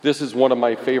This is one of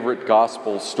my favorite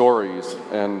gospel stories,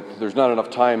 and there's not enough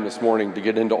time this morning to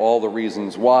get into all the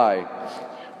reasons why.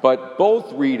 But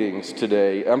both readings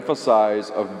today emphasize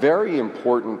a very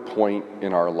important point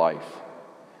in our life.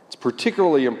 It's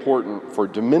particularly important for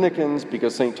Dominicans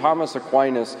because St. Thomas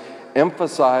Aquinas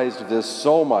emphasized this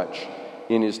so much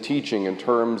in his teaching in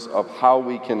terms of how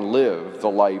we can live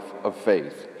the life of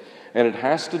faith. And it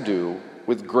has to do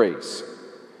with grace.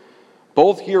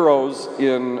 Both heroes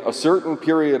in a certain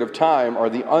period of time are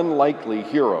the unlikely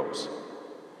heroes.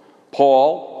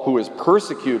 Paul, who has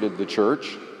persecuted the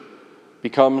church,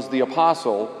 becomes the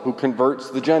apostle who converts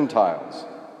the Gentiles.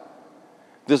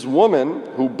 This woman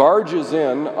who barges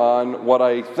in on what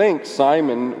I think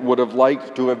Simon would have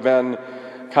liked to have been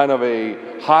kind of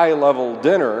a high-level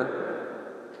dinner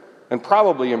and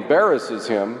probably embarrasses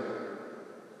him,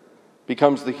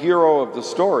 becomes the hero of the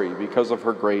story because of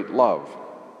her great love.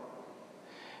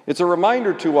 It's a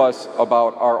reminder to us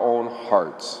about our own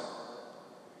hearts.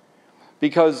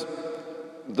 Because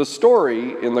the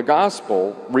story in the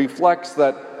gospel reflects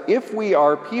that if we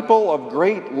are people of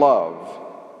great love,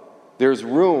 there's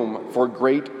room for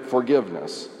great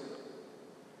forgiveness.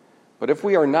 But if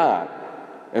we are not,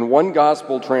 and one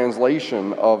gospel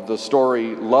translation of the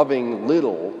story, loving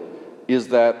little, is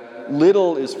that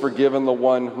little is forgiven the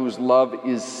one whose love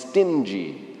is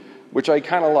stingy, which I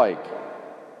kind of like.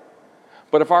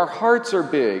 But if our hearts are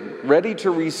big, ready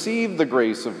to receive the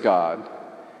grace of God,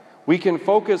 we can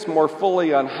focus more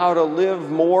fully on how to live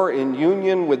more in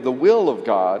union with the will of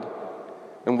God,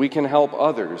 and we can help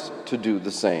others to do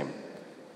the same.